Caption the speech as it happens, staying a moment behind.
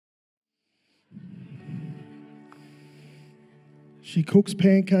She cooks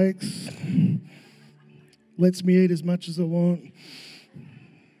pancakes, lets me eat as much as I want,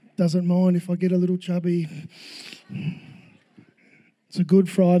 doesn't mind if I get a little chubby. It's a good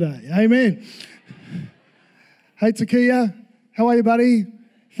Friday. Amen. Hey, Takia, how are you, buddy?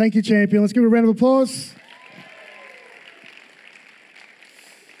 Thank you, champion. Let's give her a round of applause.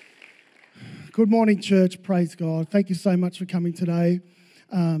 Good morning, church. Praise God. Thank you so much for coming today.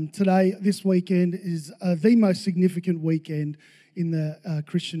 This weekend is the most significant weekend in the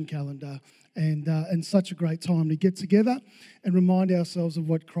Christian calendar, and such a great time to get together and remind ourselves of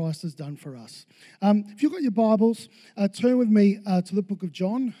what Christ has done for us. If you've got your Bibles, turn with me to the book of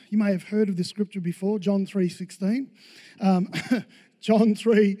John. You may have heard of this scripture before, John 3:16. John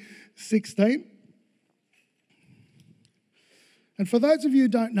 3:16. And for those of you who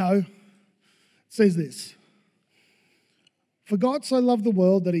don't know, it says this: "For God so loved the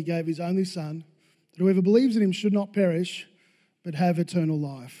world that he gave his only Son, that whoever believes in him should not perish, but have eternal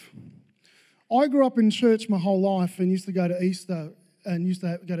life." I grew up in church my whole life and used to go to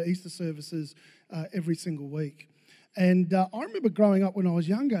Easter services every single week. And I remember growing up when I was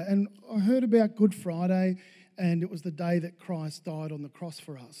younger, and I heard about Good Friday, and it was the day that Christ died on the cross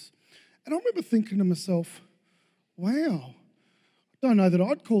for us. And I remember thinking to myself, wow, I don't know that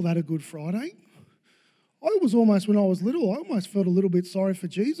I'd call that a Good Friday. When I was little, I almost felt a little bit sorry for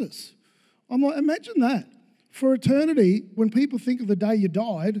Jesus. I'm like, imagine that. For eternity, when people think of the day you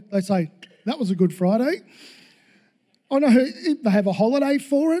died, they say, that was a Good Friday. I know they have a holiday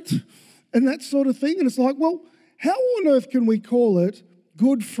for it and that sort of thing. And it's like, well, how on earth can we call it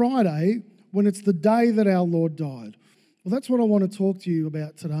Good Friday when it's the day that our Lord died? Well, that's what I want to talk to you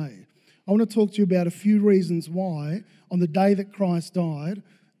about today. I want to talk to you about a few reasons why, on the day that Christ died,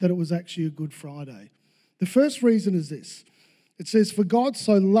 that it was actually a Good Friday. The first reason is this. It says, "For God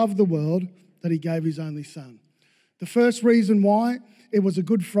so loved the world that he gave his only Son." The first reason why it was a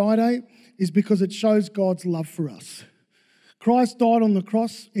Good Friday is because it shows God's love for us. Christ died on the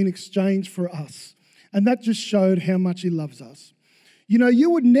cross in exchange for us, and that just showed how much he loves us. You know, you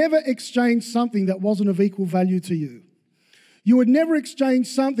would never exchange something that wasn't of equal value to you. You would never exchange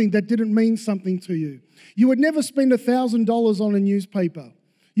something that didn't mean something to you. You would never spend $1,000 on a newspaper.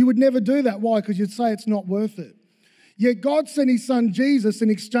 You would never do that. Why? Because you'd say it's not worth it. Yet God sent his Son Jesus in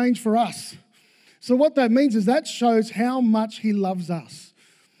exchange for us. So what that means is that shows how much he loves us.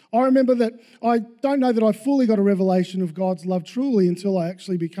 I remember that I don't know that I fully got a revelation of God's love truly until I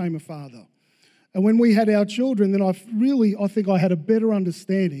actually became a father. And when we had our children, then I think I had a better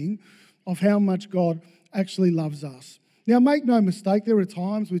understanding of how much God actually loves us. Now, make no mistake, there are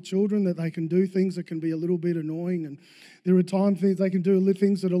times with children that they can do things that can be a little bit annoying, and there are times they can do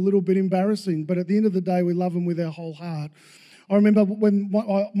things that are a little bit embarrassing, but at the end of the day, we love them with our whole heart. I remember when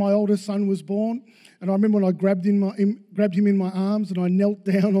my oldest son was born, and I remember when I grabbed him in my arms and I knelt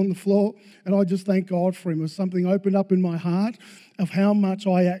down on the floor, and I just thanked God for him. It was something opened up in my heart of how much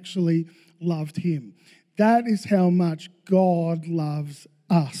I actually loved him. That is how much God loves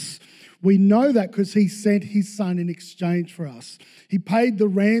us. We know that because he sent his Son in exchange for us. He paid the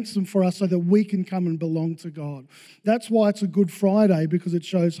ransom for us so that we can come and belong to God. That's why it's a Good Friday, because it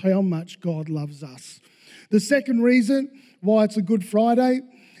shows how much God loves us. The second reason why it's a Good Friday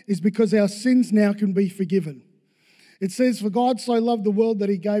is because our sins now can be forgiven. It says, "For God so loved the world that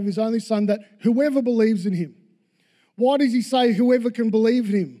he gave his only Son, that whoever believes in him." Why does he say whoever can believe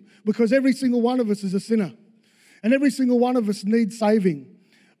in him? Because every single one of us is a sinner. And every single one of us needs saving.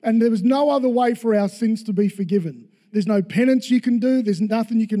 And there was no other way for our sins to be forgiven. There's no penance you can do. There's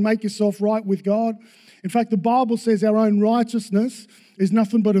nothing you can make yourself right with God. In fact, the Bible says our own righteousness is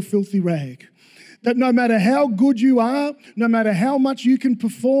nothing but a filthy rag. That no matter how good you are, no matter how much you can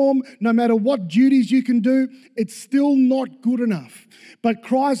perform, no matter what duties you can do, it's still not good enough. But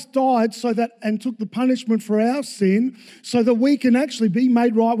Christ died and took the punishment for our sin so that we can actually be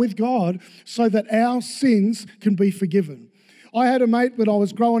made right with God, so that our sins can be forgiven. I had a mate when I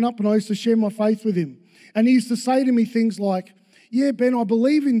was growing up and I used to share my faith with him. And he used to say to me things like, "Yeah, Ben, I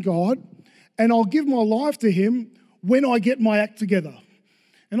believe in God and I'll give my life to him when I get my act together."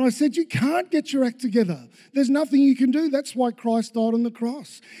 And I said, you can't get your act together. There's nothing you can do. That's why Christ died on the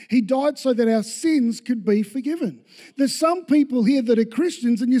cross. He died so that our sins could be forgiven. There's some people here that are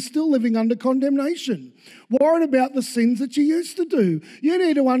Christians and you're still living under condemnation, worried about the sins that you used to do. You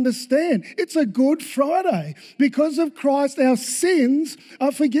need to understand it's a Good Friday. Because of Christ, our sins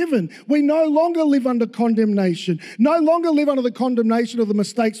are forgiven. We no longer live under condemnation, no longer live under the condemnation of the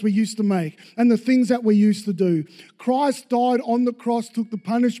mistakes we used to make and the things that we used to do. Christ died on the cross, took the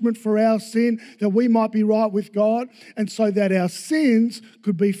punishment punishment for our sin, that we might be right with God, and so that our sins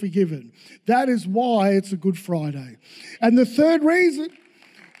could be forgiven. That is why it's a Good Friday. And the third reason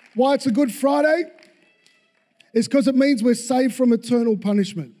why it's a Good Friday is because it means we're saved from eternal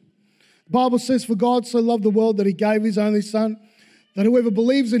punishment. The Bible says, for God so loved the world that he gave his only Son, that whoever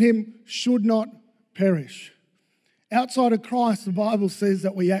believes in him should not perish. Outside of Christ, the Bible says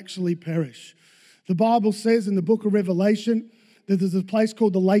that we actually perish. The Bible says in the book of Revelation that there's a place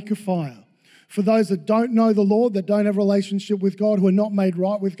called the lake of fire. For those that don't know the Lord, that don't have a relationship with God, who are not made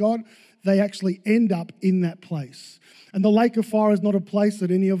right with God, they actually end up in that place. And the lake of fire is not a place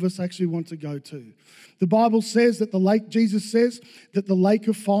that any of us actually want to go to. The Bible says that Jesus says that the lake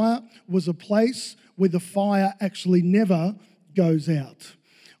of fire was a place where the fire actually never goes out.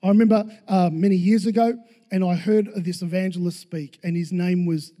 I remember many years ago, and I heard this evangelist speak, and his name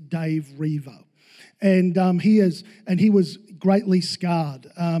was Dave Reaver. And he was greatly scarred.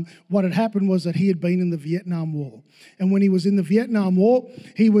 What had happened was that he had been in the Vietnam War. And when he was in the Vietnam War,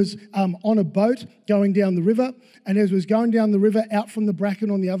 he was on a boat going down the river. And as he was going down the river, out from the bracken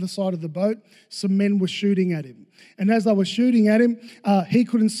on the other side of the boat, some men were shooting at him. And as they were shooting at him, he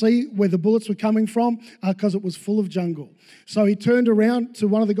couldn't see where the bullets were coming from because it was full of jungle. So he turned around to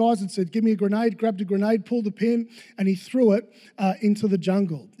one of the guys and said, give me a grenade, grabbed a grenade, pulled the pin, and he threw it into the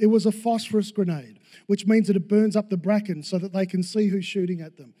jungle. It was a phosphorus grenade, which means that it burns up the bracken so that they can see who's shooting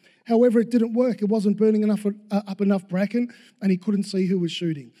at them. However, it didn't work. It wasn't burning up enough bracken, and he couldn't see who was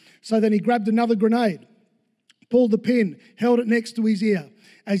shooting. So then he grabbed another grenade, pulled the pin, held it next to his ear.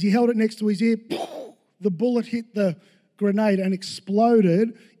 As he held it next to his ear, the bullet hit the grenade and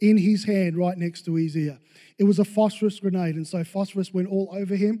exploded in his hand right next to his ear. It was a phosphorus grenade, and so phosphorus went all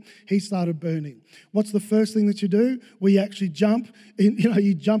over him. He started burning. What's the first thing that you do? Well, you actually jump in,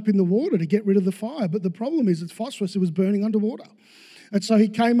 you jump in the water to get rid of the fire. But the problem is it's phosphorus. It was burning underwater. And so he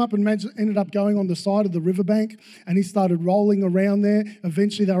came up and ended up going on the side of the riverbank, and he started rolling around there.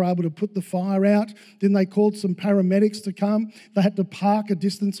 Eventually they were able to put the fire out. Then they called some paramedics to come. They had to park a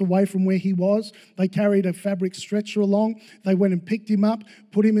distance away from where he was. They carried a fabric stretcher along. They went and picked him up,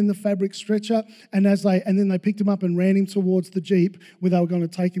 put him in the fabric stretcher, and then they picked him up and ran him towards the Jeep where they were going to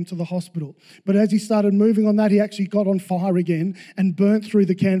take him to the hospital. But as he started moving on that, he actually got on fire again and burnt through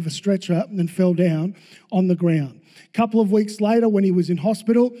the canvas stretcher and fell down on the ground. A couple of weeks later, when he was in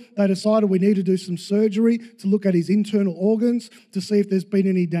hospital, they decided we need to do some surgery to look at his internal organs to see if there's been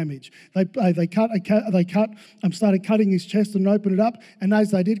any damage. They started cutting his chest and opened it up, and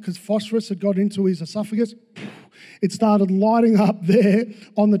as they did, because phosphorus had got into his esophagus, it started lighting up there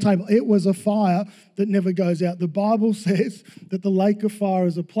on the table. It was a fire that never goes out. The Bible says that the lake of fire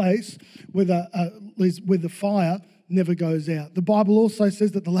is a place where the fire never goes out. The Bible also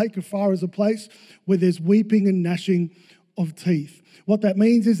says that the lake of fire is a place where there's weeping and gnashing of teeth. What that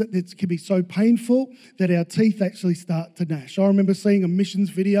means is that it can be so painful that our teeth actually start to gnash. I remember seeing a missions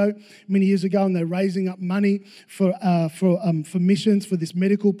video many years ago, and they're raising up money for missions for this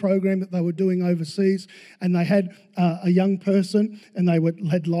medical program that they were doing overseas. And they had a young person, and they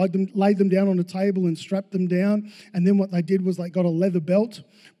had laid them down on a table and strapped them down. And then what they did was they got a leather belt,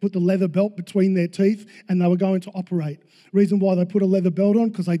 put the leather belt between their teeth, and they were going to operate. Reason why they put a leather belt on,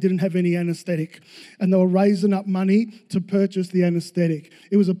 because they didn't have any anaesthetic, and they were raising up money to purchase the anaesthetic.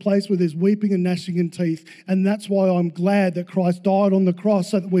 It was a place where there's weeping and gnashing in teeth, and that's why I'm glad that Christ died on the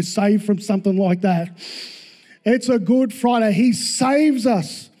cross so that we're saved from something like that. It's a Good Friday. He saves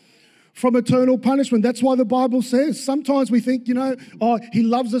us from eternal punishment. That's why the Bible says, sometimes we think, he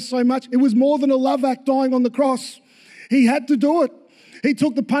loves us so much. It was more than a love act dying on the cross. He had to do it. He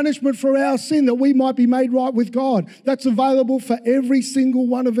took the punishment for our sin that we might be made right with God. That's available for every single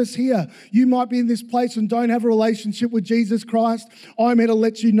one of us here. You might be in this place and don't have a relationship with Jesus Christ. I'm here to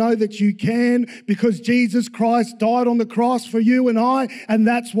let you know that you can, because Jesus Christ died on the cross for you and I, and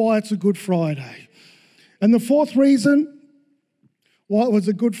that's why it's a Good Friday. And the fourth reason why it was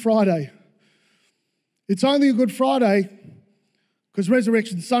a Good Friday, it's only a Good Friday because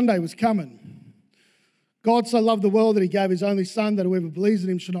Resurrection Sunday was coming. God so loved the world that he gave his only Son, that whoever believes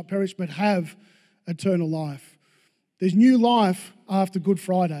in him should not perish but have eternal life. There's new life after Good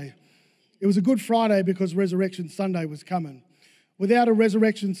Friday. It was a Good Friday because Resurrection Sunday was coming. Without a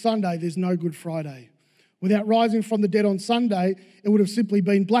Resurrection Sunday, there's no Good Friday. Without rising from the dead on Sunday, it would have simply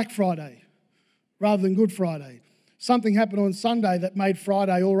been Black Friday rather than Good Friday. Something happened on Sunday that made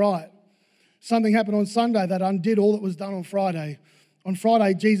Friday all right. Something happened on Sunday that undid all that was done on Friday. On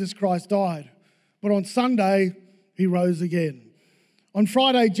Friday, Jesus Christ died. But on Sunday, he rose again. On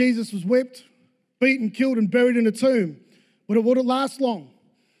Friday, Jesus was whipped, beaten, killed, and buried in a tomb. But it wouldn't last long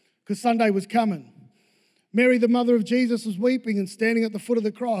because Sunday was coming. Mary, the mother of Jesus, was weeping and standing at the foot of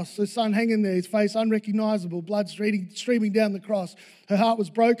the cross, her son hanging there, his face unrecognizable, blood streaming down the cross. Her heart was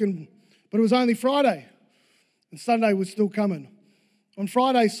broken, but it was only Friday, and Sunday was still coming. On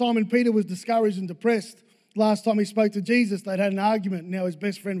Friday, Simon Peter was discouraged and depressed. Last time he spoke to Jesus, they'd had an argument, and now his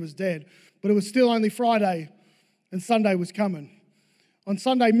best friend was dead. But it was still only Friday, and Sunday was coming. On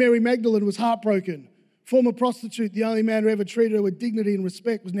Sunday, Mary Magdalene was heartbroken. Former prostitute, the only man who ever treated her with dignity and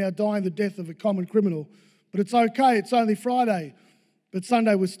respect, was now dying the death of a common criminal. But it's okay, it's only Friday. But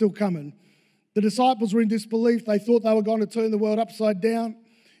Sunday was still coming. The disciples were in disbelief. They thought they were going to turn the world upside down.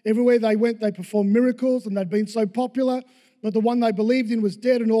 Everywhere they went, they performed miracles, and they'd been so popular. But the one they believed in was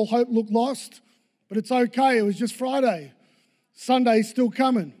dead, and all hope looked lost. But it's okay, it was just Friday. Sunday's still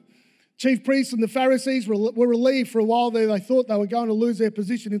coming. Chief priests and the Pharisees were relieved. For a while there, they thought they were going to lose their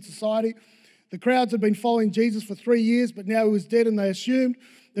position in society. The crowds had been following Jesus for 3 years, but now he was dead, and they assumed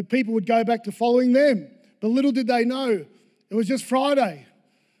that people would go back to following them. But little did they know, it was just Friday.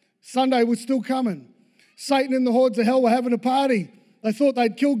 Sunday was still coming. Satan and the hordes of hell were having a party. They thought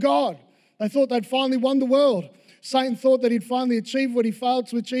they'd killed God. They thought they'd finally won the world. Satan thought that he'd finally achieved what he failed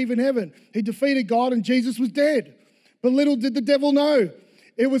to achieve in heaven. He defeated God and Jesus was dead. But little did the devil know,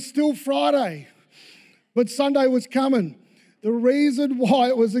 it was still Friday. But Sunday was coming. The reason why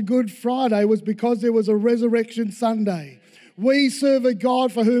it was a Good Friday was because there was a Resurrection Sunday. We serve a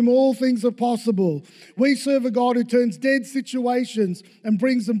God for whom all things are possible. We serve a God who turns dead situations and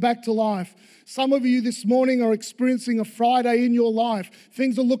brings them back to life. Some of you this morning are experiencing a Friday in your life.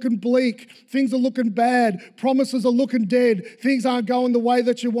 Things are looking bleak. Things are looking bad. Promises are looking dead. Things aren't going the way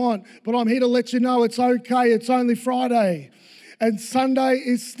that you want. But I'm here to let you know it's okay. It's only Friday. And Sunday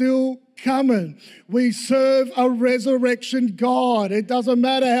is still coming. We serve a resurrection God. It doesn't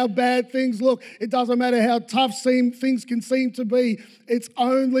matter how bad things look. It doesn't matter how tough things can seem to be. It's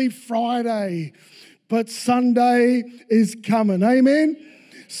only Friday. But Sunday is coming. Amen?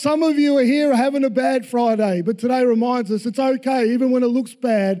 Some of you are here having a bad Friday, but today reminds us it's okay. Even when it looks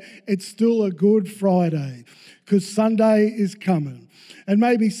bad, it's still a Good Friday because Sunday is coming. And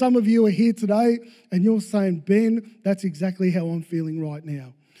maybe some of you are here today and you're saying, Ben, that's exactly how I'm feeling right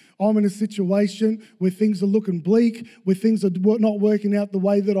now. I'm in a situation where things are looking bleak, where things are not working out the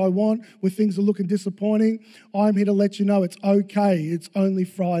way that I want, where things are looking disappointing. I'm here to let you know it's okay. It's only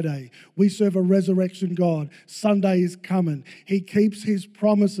Friday. We serve a resurrection God. Sunday is coming. He keeps his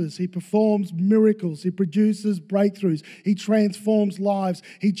promises. He performs miracles. He produces breakthroughs. He transforms lives.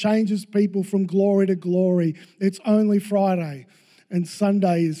 He changes people from glory to glory. It's only Friday, and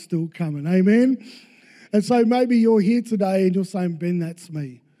Sunday is still coming. Amen? And so maybe you're here today and you're saying, Ben, that's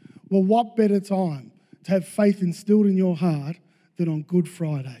me. Well, what better time to have faith instilled in your heart than on Good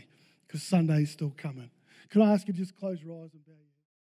Friday? Because Sunday is still coming. Can I ask you to just close your eyes and bow your head?